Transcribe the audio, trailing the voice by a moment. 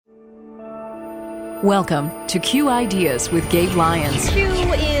Welcome to Q Ideas with Gabe Lyons. Q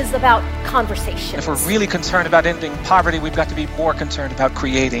is about conversation. If we're really concerned about ending poverty, we've got to be more concerned about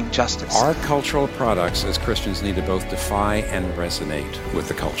creating justice. Our cultural products as Christians need to both defy and resonate with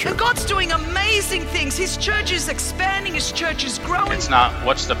the culture. And God's doing amazing things. His church is expanding. His church is growing. It's not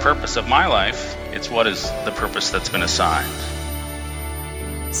what's the purpose of my life. It's what is the purpose that's been assigned.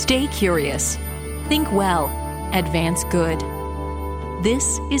 Stay curious. Think well. Advance good.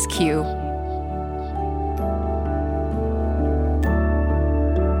 This is Q.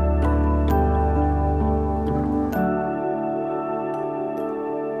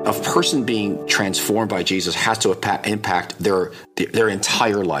 A person being transformed by Jesus has to impact their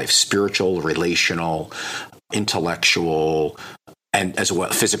entire life, spiritual, relational, intellectual, and as well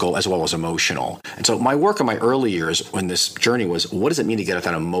physical as well as emotional. And so my work in my early years when this journey was, what does it mean to get at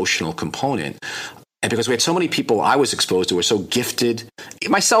that emotional component? And because we had so many people I was exposed to who were so gifted,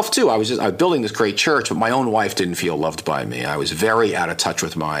 myself too, I was building this great church, but my own wife didn't feel loved by me. I was very out of touch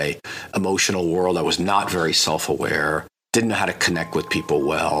with my emotional world. I was not very self-aware. Didn't know how to connect with people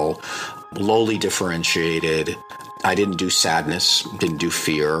well, lowly differentiated. I didn't do sadness, didn't do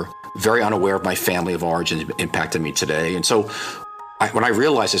fear, very unaware of my family of origin impacted me today. And so when I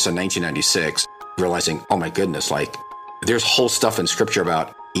realized this in 1996, realizing, oh my goodness, like there's whole stuff in scripture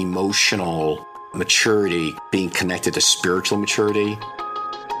about emotional maturity being connected to spiritual maturity.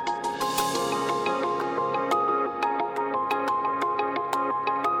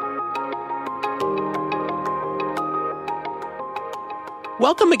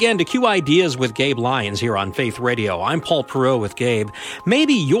 Welcome again to Q Ideas with Gabe Lyons here on Faith Radio. I'm Paul Perot with Gabe.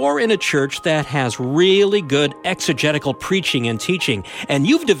 Maybe you're in a church that has really good exegetical preaching and teaching, and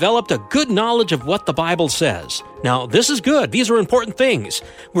you've developed a good knowledge of what the Bible says. Now, this is good. These are important things.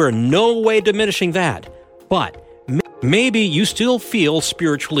 We're in no way diminishing that. But maybe you still feel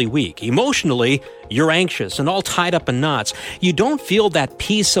spiritually weak. Emotionally, you're anxious and all tied up in knots. You don't feel that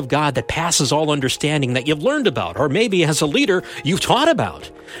peace of God that passes all understanding that you've learned about, or maybe as a leader, you've taught about.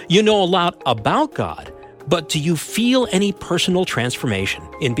 You know a lot about God, but do you feel any personal transformation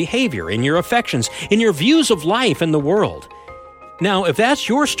in behavior, in your affections, in your views of life and the world? Now, if that's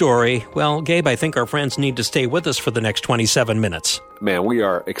your story, well, Gabe, I think our friends need to stay with us for the next 27 minutes. Man, we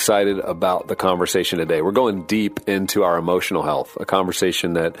are excited about the conversation today. We're going deep into our emotional health, a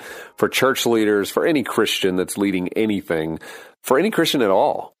conversation that for church leaders, for any Christian that's leading anything, for any Christian at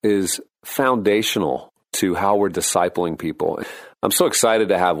all, is foundational to how we're discipling people. I'm so excited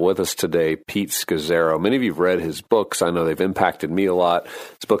to have with us today Pete Scazzero. Many of you have read his books. I know they've impacted me a lot.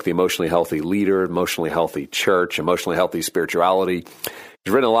 His book, The Emotionally Healthy Leader, Emotionally Healthy Church, Emotionally Healthy Spirituality.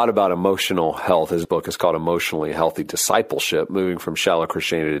 He's written a lot about emotional health. His book is called Emotionally Healthy Discipleship, Moving from Shallow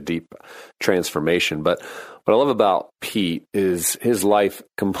Christianity to Deep Transformation. But what I love about Pete is his life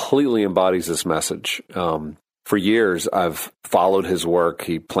completely embodies this message. For years, I've followed his work.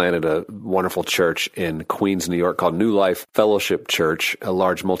 He planted a wonderful church in Queens, New York called New Life Fellowship Church, a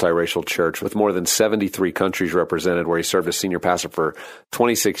large multiracial church with more than 73 countries represented, where he served as senior pastor for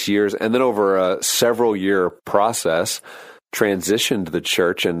 26 years. And then over a several-year process, transitioned the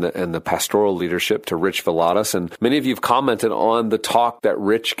church and the pastoral leadership to Rich Villodas. And many of you have commented on the talk that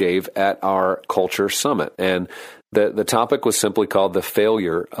Rich gave at our Culture Summit. And the topic was simply called The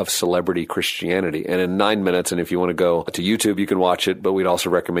Failure of Celebrity Christianity. And in 9 minutes, and if you want to go to YouTube, you can watch it, but we'd also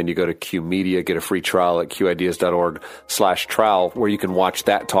recommend you go to Q Media, get a free trial at qideas.org/trial, where you can watch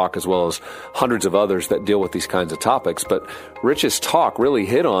that talk as well as hundreds of others that deal with these kinds of topics. But Rich's talk really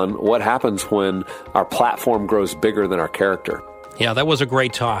hit on what happens when our platform grows bigger than our character. Yeah, that was a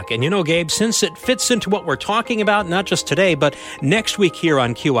great talk. And you know, Gabe, since it fits into what we're talking about, not just today, but next week here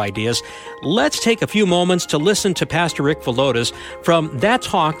on Q Ideas, let's take a few moments to listen to Pastor Rick Villodas from that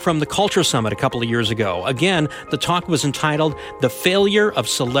talk from the Culture Summit a couple of years ago. Again, the talk was entitled The Failure of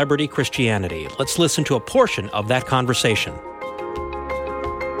Celebrity Christianity. Let's listen to a portion of that conversation.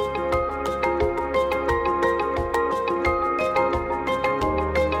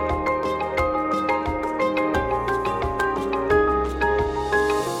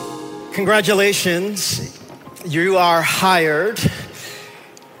 Congratulations, you are hired.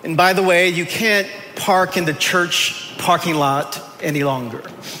 And by the way, you can't park in the church parking lot any longer.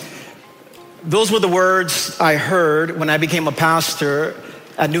 Those were the words I heard when I became a pastor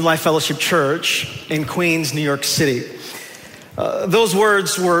at New Life Fellowship Church in Queens, New York City. Those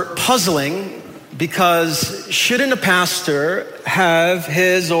words were puzzling because shouldn't a pastor have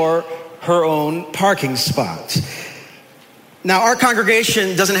his or her own parking spots? Now, our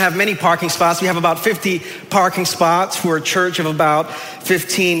congregation doesn't have many parking spots. We have about 50 parking spots. We're a church of about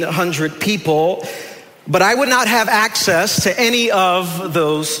 1,500 people. But I would not have access to any of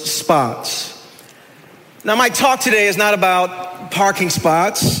those spots. Now, my talk today is not about parking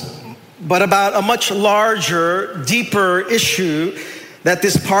spots, but about a much larger, deeper issue that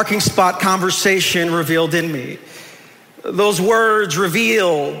this parking spot conversation revealed in me. Those words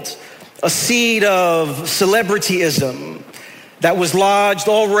revealed a seed of celebrityism that was lodged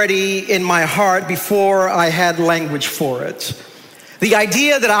already in my heart before I had language for it. The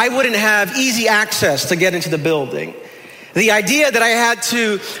idea that I wouldn't have easy access to get into the building. The idea that I had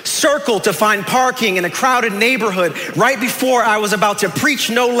to circle to find parking in a crowded neighborhood right before I was about to preach,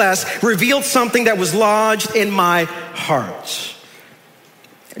 no less, revealed something that was lodged in my heart.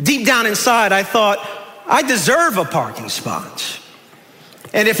 Deep down inside, I thought, I deserve a parking spot.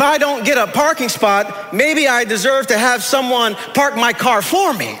 And if I don't get a parking spot, maybe I deserve to have someone park my car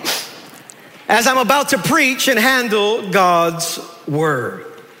for me as I'm about to preach and handle God's word.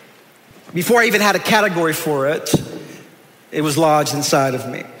 Before I even had a category for it, it was lodged inside of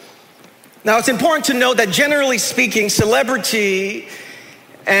me. Now, it's important to note that generally speaking, celebrity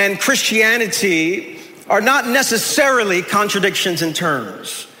and Christianity are not necessarily contradictions in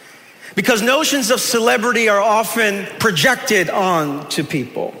terms, because notions of celebrity are often projected onto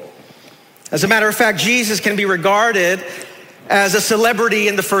people. As a matter of fact, Jesus can be regarded as a celebrity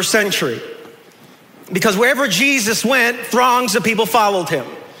in the first century, because wherever Jesus went, throngs of people followed him.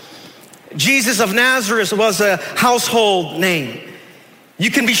 Jesus of Nazareth was a household name.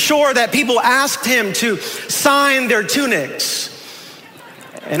 You can be sure that people asked him to sign their tunics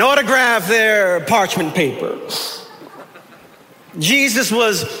and autograph their parchment paper. Jesus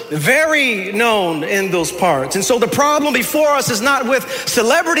was very known in those parts. And so the problem before us is not with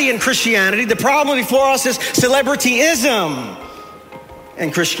celebrity in Christianity. The problem before us is celebrityism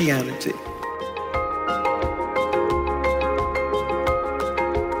in Christianity.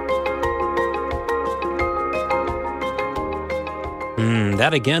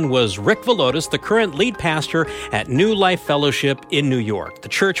 That again was Rick Villodas, the current lead pastor at New Life Fellowship in New York, the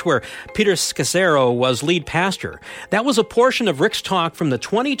church where Peter Scazzero was lead pastor. That was a portion of Rick's talk from the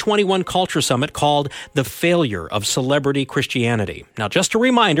 2021 Culture Summit called The Failure of Celebrity Christianity. Now, just a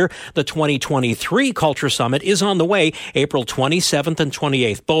reminder, the 2023 Culture Summit is on the way April 27th and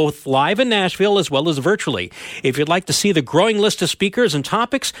 28th, both live in Nashville as well as virtually. If you'd like to see the growing list of speakers and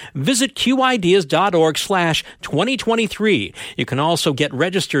topics, visit qideas.org/2023. You can also get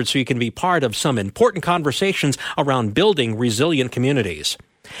registered so you can be part of some important conversations around building resilient communities.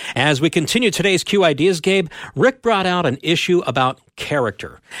 As we continue today's Q Ideas, Gabe, Rick brought out an issue about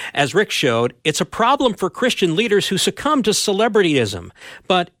character. As Rick showed, it's a problem for Christian leaders who succumb to celebrityism.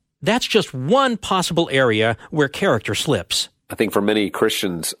 But that's just one possible area where character slips. I think for many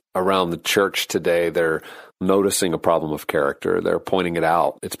Christians around the church today, they're noticing a problem of character. They're pointing it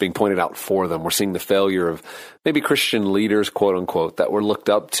out. It's being pointed out for them. We're seeing the failure of maybe Christian leaders, quote unquote, that we're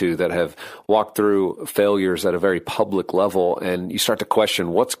looked up to, that have walked through failures at a very public level. And you start to question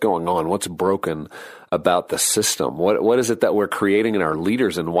what's going on, what's broken about the system. What is it that we're creating in our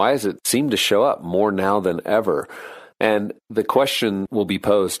leaders, and why does it seem to show up more now than ever? And the question will be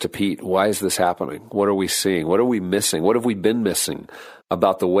posed to Pete, why is this happening? What are we seeing? What are we missing? What have we been missing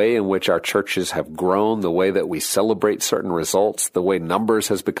about the way in which our churches have grown, the way that we celebrate certain results, the way numbers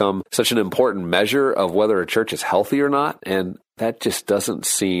has become such an important measure of whether a church is healthy or not? And that just doesn't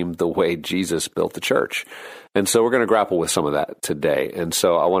seem the way Jesus built the church. And so we're going to grapple with some of that today. And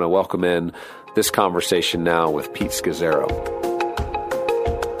so I want to welcome in this conversation now with Pete Scazzero.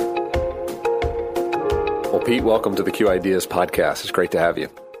 Well, Pete, welcome to the Q Ideas podcast. It's great to have you.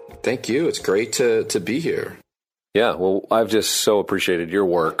 Thank you. It's great to be here. Yeah, well, I've just so appreciated your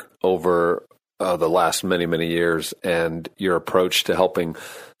work over the last many, many years, and your approach to helping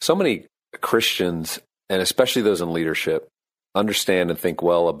so many Christians, and especially those in leadership, understand and think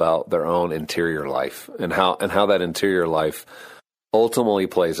well about their own interior life and how that interior life ultimately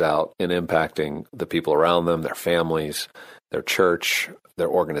plays out in impacting the people around them, their families, their church, their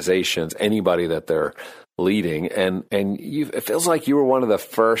organizations, anybody that they're leading. And it feels like you were one of the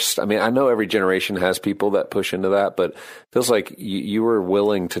first. I mean, I know every generation has people that push into that, but it feels like you were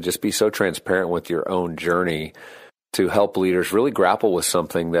willing to just be so transparent with your own journey to help leaders really grapple with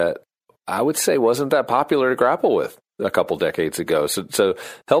something that I would say wasn't that popular to grapple with a couple decades ago. So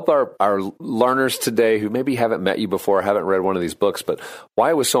help our learners today who maybe haven't met you before, haven't read one of these books, but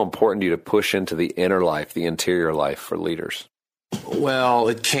why it was so important to you to push into the inner life, the interior life for leaders. Well,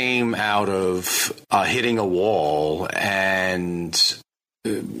 it came out of hitting a wall and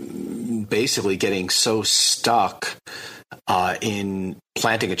basically getting so stuck in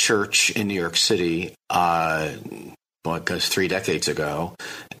planting a church in New York City, because 3 decades ago.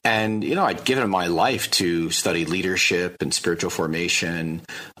 And, I'd given my life to study leadership and spiritual formation.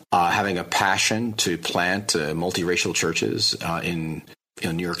 having a passion to plant multiracial churches in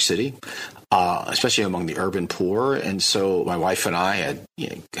New York City, especially among the urban poor. And so my wife and I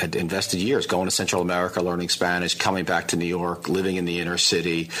had invested years going to Central America, learning Spanish, coming back to New York, living in the inner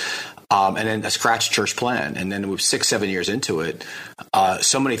city, and then a scratch church plan. And then 6-7 years into it,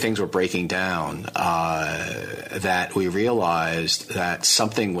 so many things were breaking down that we realized that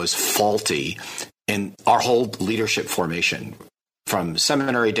something was faulty in our whole leadership formation. From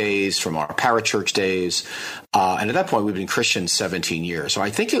seminary days, from our parachurch days. And at that point, we've been Christians 17 years. So I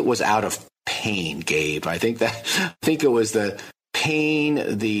think it was out of pain, Gabe. I think it was the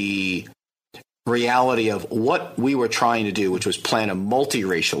pain, the reality of what we were trying to do, which was plant a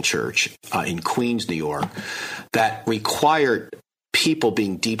multiracial church in Queens, New York, that required people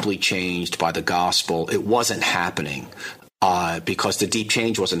being deeply changed by the gospel. It wasn't happening. Because the deep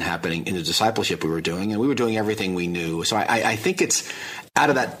change wasn't happening in the discipleship we were doing, and we were doing everything we knew. So I think it's out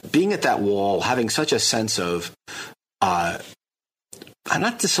of that, being at that wall, having such a sense of not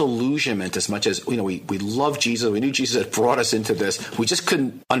disillusionment as much as, we love Jesus. We knew Jesus had brought us into this. We just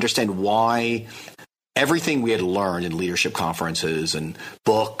couldn't understand why everything we had learned in leadership conferences and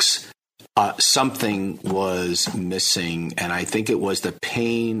books, something was missing. And I think it was the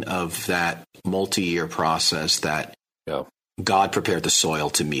pain of that multi-year process that God prepared the soil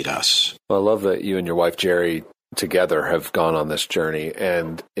to meet us. Well, I love that you and your wife, Jerry, together have gone on this journey.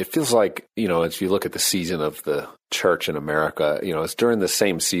 And it feels like, as you look at the season of the church in America, it's during the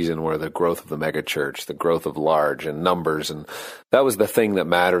same season where the growth of the megachurch, the growth of large and numbers, and that was the thing that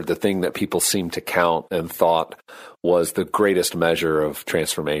mattered, the thing that people seemed to count and thought was the greatest measure of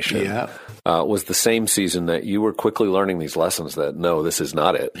transformation. Was the same season that you were quickly learning these lessons that, no, this is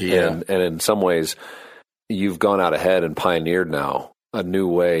not it. And in some ways, you've gone out ahead and pioneered now a new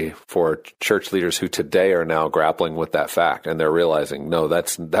way for church leaders who today are now grappling with that fact, and they're realizing, no,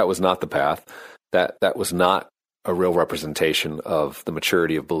 that was not the path. That was not a real representation of the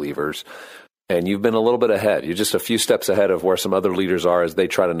maturity of believers. And you've been a little bit ahead. You're just a few steps ahead of where some other leaders are as they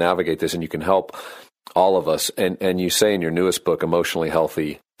try to navigate this, and you can help all of us. And you say in your newest book, Emotionally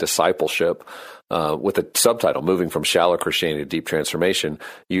Healthy Discipleship, with a subtitle, Moving from Shallow Christianity to Deep Transformation,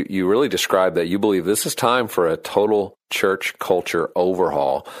 you really describe that you believe this is time for a total church culture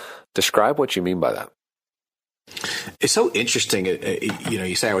overhaul. Describe what you mean by that. It's so interesting.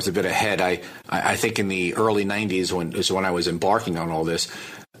 You say I was a bit ahead. I think in the early 90s when I was embarking on all this,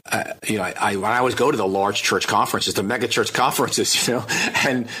 when I always go to the large church conferences, the mega church conferences,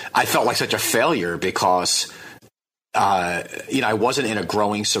 and I felt like such a failure because I wasn't in a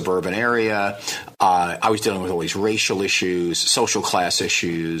growing suburban area. I was dealing with all these racial issues, social class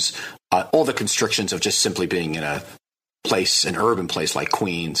issues, all the constrictions of just simply being in an urban place like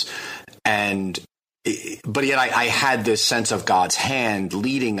Queens. But yet I had this sense of God's hand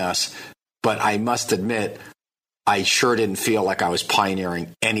leading us. But I must admit, I sure didn't feel like I was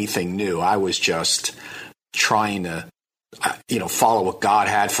pioneering anything new. I was just trying to, follow what God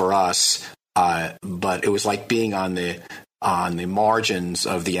had for us. But it was like being on the margins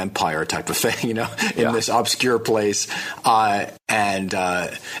of the empire type of thing, in this obscure place. And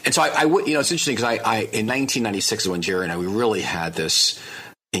so I would, it's interesting because I in 1996 when Jerry and I, we really had this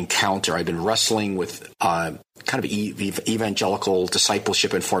encounter. I'd been wrestling with kind of evangelical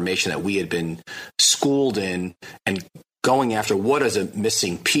discipleship and formation that we had been schooled in, and going after what are the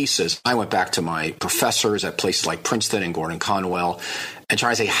missing pieces. I went back to my professors at places like Princeton and Gordon Conwell and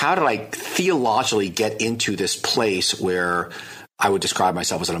trying to say, how did I theologically get into this place where I would describe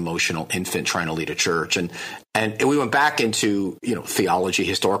myself as an emotional infant trying to lead a church? And we went back into, theology,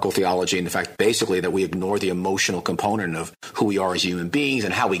 historical theology, and the fact basically that we ignore the emotional component of who we are as human beings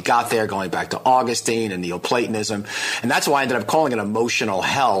and how we got there, going back to Augustine and Neoplatonism. And that's why I ended up calling it emotional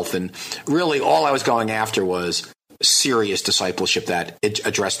health. And really all I was going after was serious discipleship that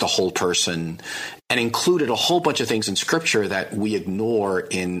addressed the whole person and included a whole bunch of things in Scripture that we ignore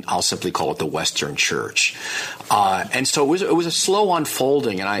in, I'll simply call it the Western church. And so it was a slow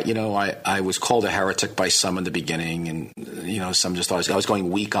unfolding. And I was called a heretic by some in the beginning, and some just thought I was going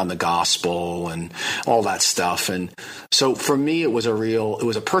weak on the gospel and all that stuff. And so for me, it was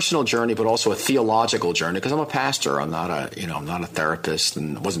a personal journey, but also a theological journey, because I'm a pastor. I'm not a therapist,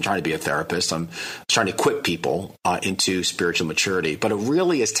 and I wasn't trying to be a therapist. I'm trying to equip people into spiritual maturity. But it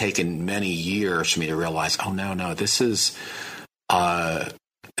really has taken many years for me to realize, this is to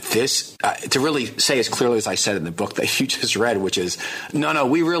really say as clearly as I said in the book that you just read, which is, no,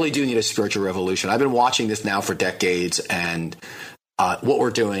 we really do need a spiritual revolution. I've been watching this now for decades, and what we're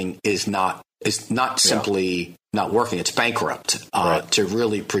doing is not simply not working. It's bankrupt to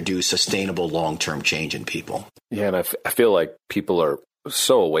really produce sustainable long-term change in people. Yeah, and I feel like people are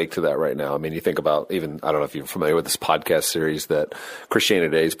so awake to that right now. I mean, you think about even, I don't know if you're familiar with this podcast series that Christianity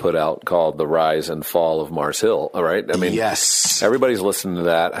Today's put out called The Rise and Fall of Mars Hill, all right? I mean, yes, everybody's listening to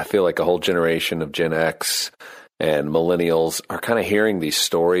that. I feel like a whole generation of Gen X and millennials are kind of hearing these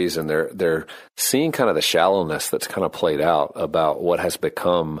stories, and they're seeing kind of the shallowness that's kind of played out about what has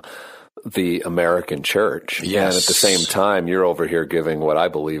become the American church. Yes. And at the same time, you're over here giving what I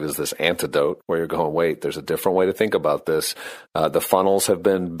believe is this antidote where you're going, wait, there's a different way to think about this. The funnels have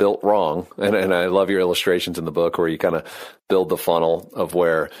been built wrong. And I love your illustrations in the book where you kind of build the funnel of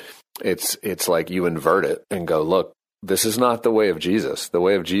where it's like you invert it and go, look, this is not the way of Jesus. The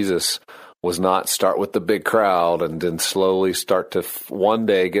way of Jesus was not start with the big crowd and then slowly start to one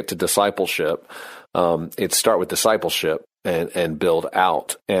day get to discipleship. It's start with discipleship and build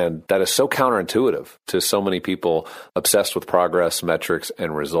out. And that is so counterintuitive to so many people obsessed with progress, metrics,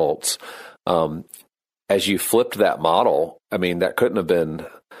 and results. As you flipped that model, I mean, that couldn't have been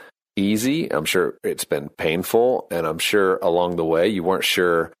easy. I'm sure it's been painful, and I'm sure along the way you weren't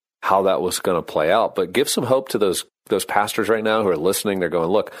sure how that was going to play out. But give some hope to those pastors right now who are listening. They're going,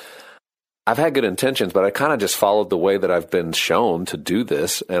 look, I've had good intentions, but I kind of just followed the way that I've been shown to do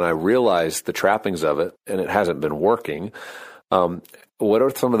this, and I realized the trappings of it, and it hasn't been working. What are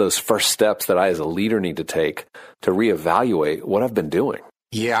some of those first steps that I as a leader need to take to reevaluate what I've been doing?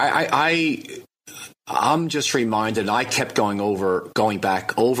 Yeah, I'm just reminded, I kept going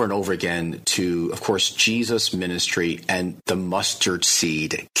back over and over again to, of course, Jesus' ministry and the mustard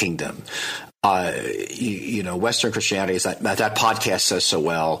seed kingdom. Western Christianity is that podcast says so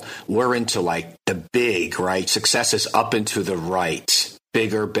well. We're into like the big, right? Success is up and to the right,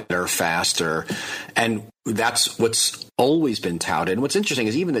 bigger, better, faster. And that's what's always been touted. And what's interesting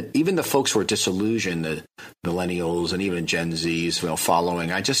is even the folks who are disillusioned, the millennials and even Gen Zs,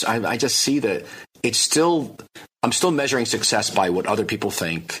 following, I just see that I'm still measuring success by what other people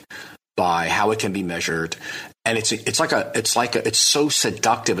think, by how it can be measured. And it's so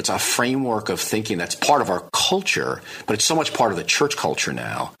seductive. It's a framework of thinking that's part of our culture, but it's so much part of the church culture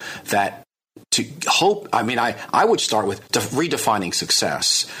now that to hope, I would start with redefining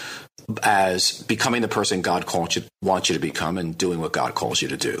success as becoming the person God wants you to become and doing what God calls you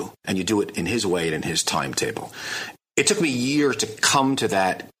to do. And you do it in his way and in his timetable. It took me years to come to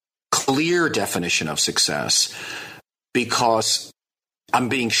that clear definition of success because I'm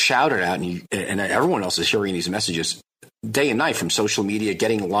being shouted at, and everyone else is hearing these messages day and night from social media,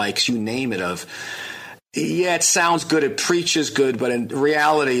 getting likes, you name it, of, yeah, it sounds good, it preaches good, but in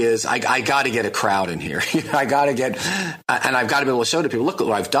reality is I got to get a crowd in here. I've got to be able to show to people, look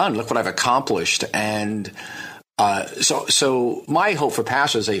what I've done, look what I've accomplished. And so my hope for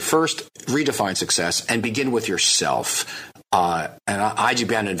pastors is first redefine success and begin with yourself. And I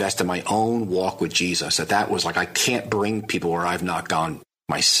began to invest in my own walk with Jesus. That was like, I can't bring people where I've not gone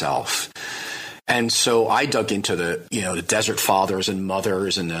myself. And so I dug into the desert fathers and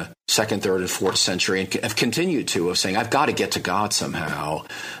mothers in the 2nd, 3rd, and 4th century, and have continued to, of saying, I've got to get to God somehow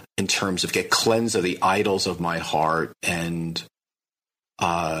in terms of get cleansed of the idols of my heart and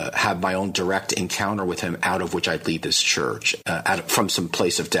have my own direct encounter with him, out of which I lead this church from some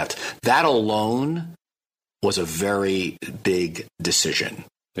place of depth. That alone was a very big decision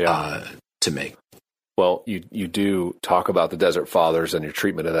to make. Well, you do talk about the Desert Fathers, and your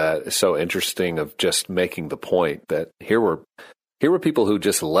treatment of that is so interesting, of just making the point that here were people who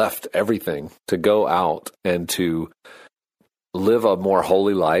just left everything to go out and to live a more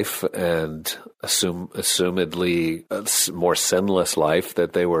holy life and assumedly a more sinless life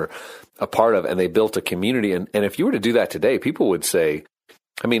that they were a part of, and they built a community. And if you were to do that today, people would say,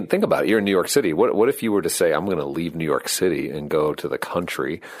 I mean, think about it. You're in New York City. What if you were to say, I'm going to leave New York City and go to the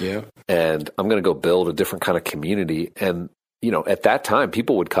country, and I'm going to go build a different kind of community? And, at that time,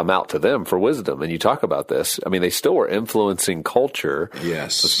 people would come out to them for wisdom. And you talk about this. I mean, they still were influencing culture.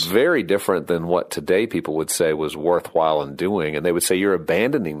 Yes. It's very different than what today people would say was worthwhile in doing. And they would say, you're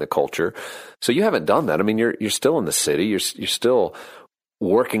abandoning the culture. So you haven't done that. I mean, you're still in the city. You're still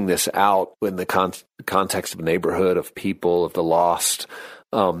working this out in the context of a neighborhood, of people, of the lost.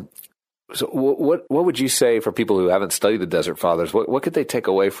 So what would you say for people who haven't studied the Desert Fathers? What could they take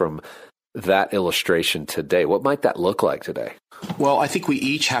away from that illustration today? What might that look like today? Well, I think we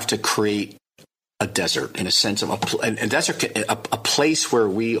each have to create a desert, in a sense of a desert, a place where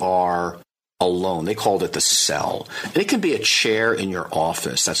we are alone. They called it the cell. And it can be a chair in your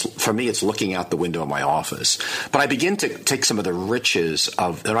office. For me, it's looking out the window of my office. But I begin to take some of the riches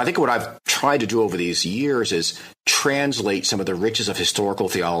and I think what I've tried to do over these years is translate some of the riches of historical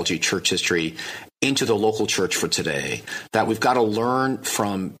theology, church history, into the local church for today. That we've got to learn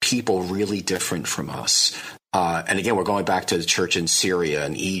from people really different from us. And again, we're going back to the church in Syria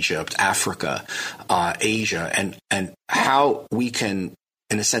and Egypt, Africa, Asia, and how we can,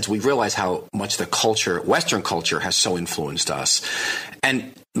 in a sense, we realize how much the culture, Western culture, has so influenced us.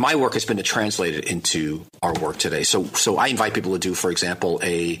 And my work has been to translate it into our work today. So I invite people to do, for example,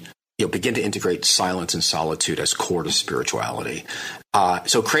 begin to integrate silence and solitude as core to spirituality.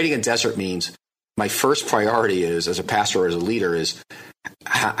 So creating a desert means my first priority is, as a pastor or as a leader, is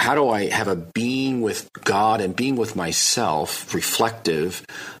how do I have a being with God and being with myself, reflective,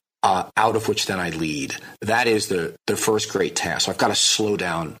 out of which then I lead. That is the first great task. So I've got to slow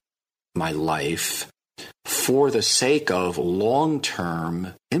down my life for the sake of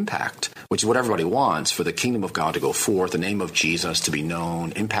long-term impact, which is what everybody wants, for the kingdom of God to go forth, the name of Jesus to be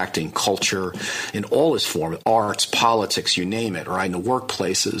known, impacting culture in all its forms, arts, politics, you name it, right, in the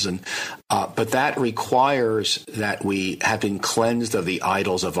workplaces. But that requires that we have been cleansed of the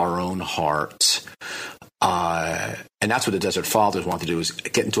idols of our own hearts. And that's what the Desert Fathers want to do, is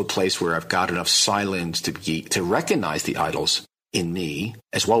get into a place where I've got enough silence to recognize the idols in me,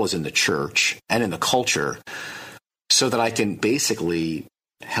 as well as in the church and in the culture, so that I can basically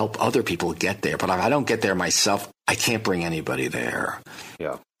help other people get there. But if I don't get there myself, I can't bring anybody there.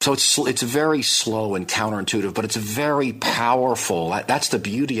 Yeah. So it's very slow and counterintuitive, but it's very powerful. That's the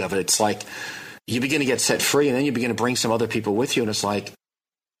beauty of it. It's like you begin to get set free, and then you begin to bring some other people with you, and it's like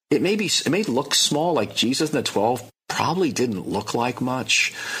it may look small, like Jesus and the 12 probably didn't look like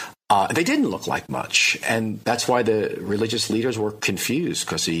much. They didn't look like much, and that's why the religious leaders were confused,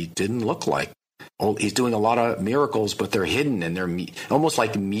 because he didn't look like. He's doing a lot of miracles, but they're hidden, and they're almost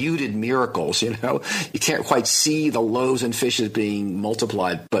like muted miracles. You can't quite see the loaves and fishes being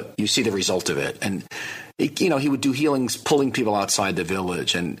multiplied, but you see the result of it. And he would do healings, pulling people outside the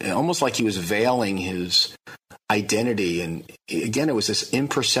village, and almost like he was veiling his identity. And again, it was this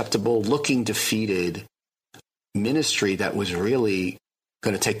imperceptible, looking defeated ministry that was really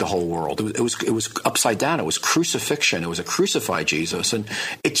going to take the whole world. It was upside down. It was crucifixion. It was a crucified Jesus. And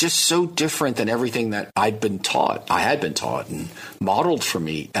it's just so different than everything that I had been taught and modeled for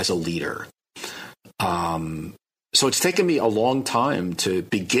me as a leader. So it's taken me a long time to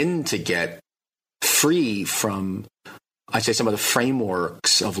begin to get free from, I'd say, some of the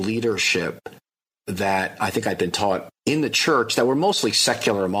frameworks of leadership that I think I'd been taught in the church that were mostly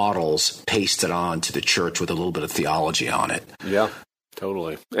secular models pasted on to the church with a little bit of theology on it. Yeah.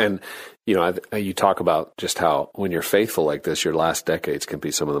 Totally. And, you talk about just how when you're faithful like this, your last decades can be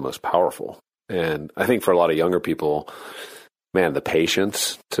some of the most powerful. And I think for a lot of younger people, man, the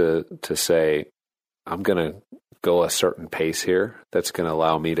patience to say, I'm going to go a certain pace here that's going to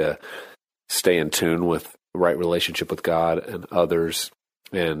allow me to stay in tune with the right relationship with God and others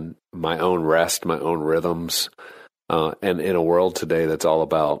and my own rest, my own rhythms. And in a world today that's all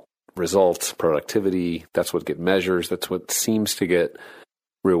about results, productivity, that's what get measures, that's what seems to get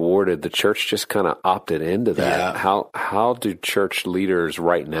rewarded. The church just kind of opted into that. Yeah. How do church leaders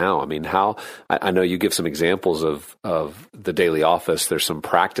right now, I know you give some examples of the daily office. There's some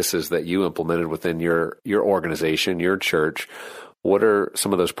practices that you implemented within your organization, your church. What are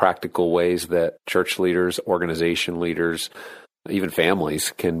some of those practical ways that church leaders, organization leaders, even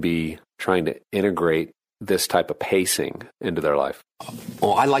families can be trying to integrate this type of pacing into their life?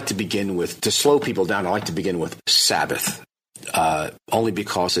 Well, I like to begin with, to slow people down, I like to begin with Sabbath, only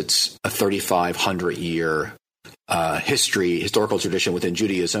because it's a 3,500-year historical tradition within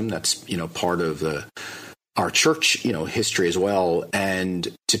Judaism. That's, part of our church, history as well. And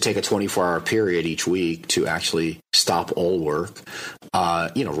to take a 24-hour period each week to actually stop all work,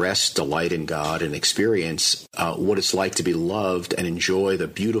 rest, delight in God, and experience what it's like to be loved and enjoy the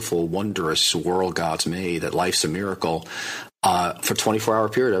beautiful, wondrous world God's made, that life's a miracle, for a 24-hour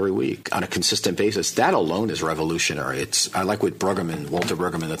period every week on a consistent basis. That alone is revolutionary. I like what Walter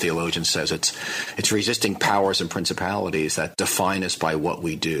Brueggemann, the theologian, says. It's resisting powers and principalities that define us by what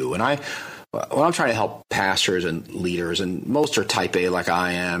we do. And when I'm trying to help pastors and leaders, and most are type A like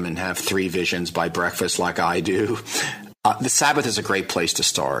I am and have 3 visions by breakfast like I do, the Sabbath is a great place to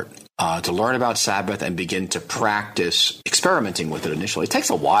start, to learn about Sabbath and begin to practice experimenting with it initially. It takes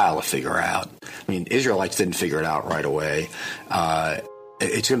a while to figure out. Israelites didn't figure it out right away.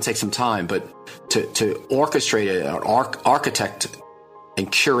 It's going to take some time, but to orchestrate it, architect and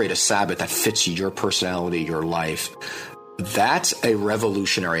curate a Sabbath that fits your personality, your life, that's a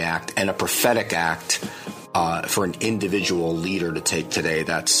revolutionary act and a prophetic act for an individual leader to take today.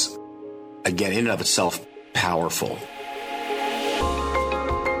 That's, again, in and of itself, powerful.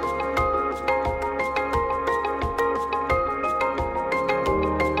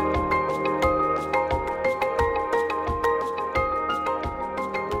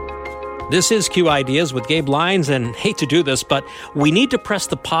 This is Q Ideas with Gabe Lyons, and hate to do this, but we need to press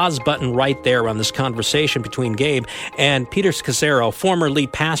the pause button right there on this conversation between Gabe and Peter Scazzero, former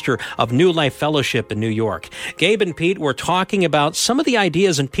lead pastor of New Life Fellowship in New York. Gabe and Pete were talking about some of the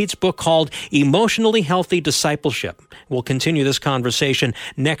ideas in Pete's book called Emotionally Healthy Discipleship. We'll continue this conversation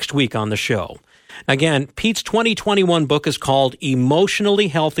next week on the show. Again, Pete's 2021 book is called Emotionally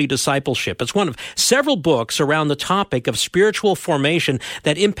Healthy Discipleship. It's one of several books around the topic of spiritual formation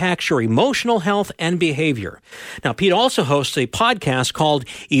that impacts your emotional health and behavior. Now, Pete also hosts a podcast called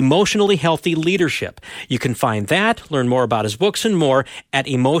Emotionally Healthy Leadership. You can find that, learn more about his books and more at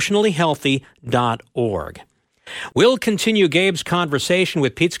emotionallyhealthy.org. We'll continue Gabe's conversation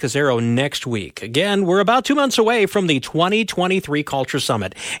with Pete Scazzero next week. Again, we're about 2 months away from the 2023 Culture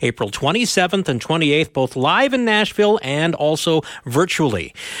Summit, April 27th and 28th, both live in Nashville and also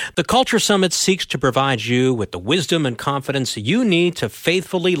virtually. The Culture Summit seeks to provide you with the wisdom and confidence you need to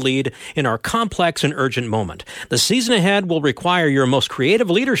faithfully lead in our complex and urgent moment. The season ahead will require your most creative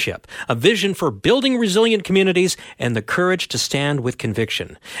leadership, a vision for building resilient communities, and the courage to stand with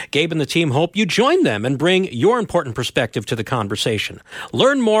conviction. Gabe and the team hope you join them and bring your important perspective to the conversation.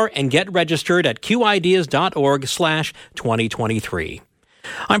 Learn more and get registered at qideas.org/2023.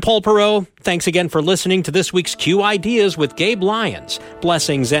 I'm Paul Perot. Thanks again for listening to this week's Q Ideas with Gabe Lyons.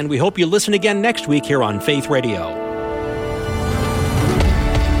 Blessings, and we hope you listen again next week here on Faith Radio.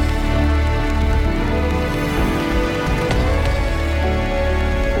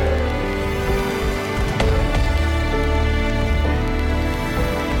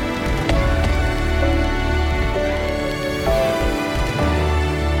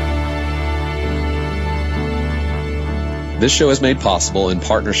 This show is made possible in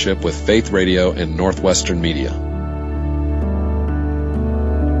partnership with Faith Radio and Northwestern Media.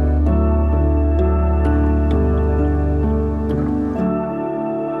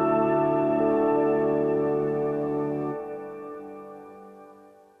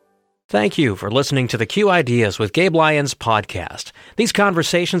 Thank you for listening to the Q Ideas with Gabe Lyons podcast. These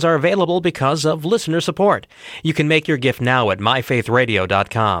conversations are available because of listener support. You can make your gift now at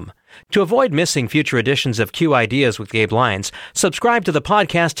myfaithradio.com. To avoid missing future editions of Q Ideas with Gabe Lyons, subscribe to the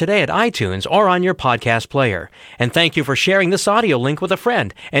podcast today at iTunes or on your podcast player. And thank you for sharing this audio link with a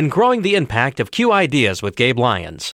friend and growing the impact of Q Ideas with Gabe Lyons.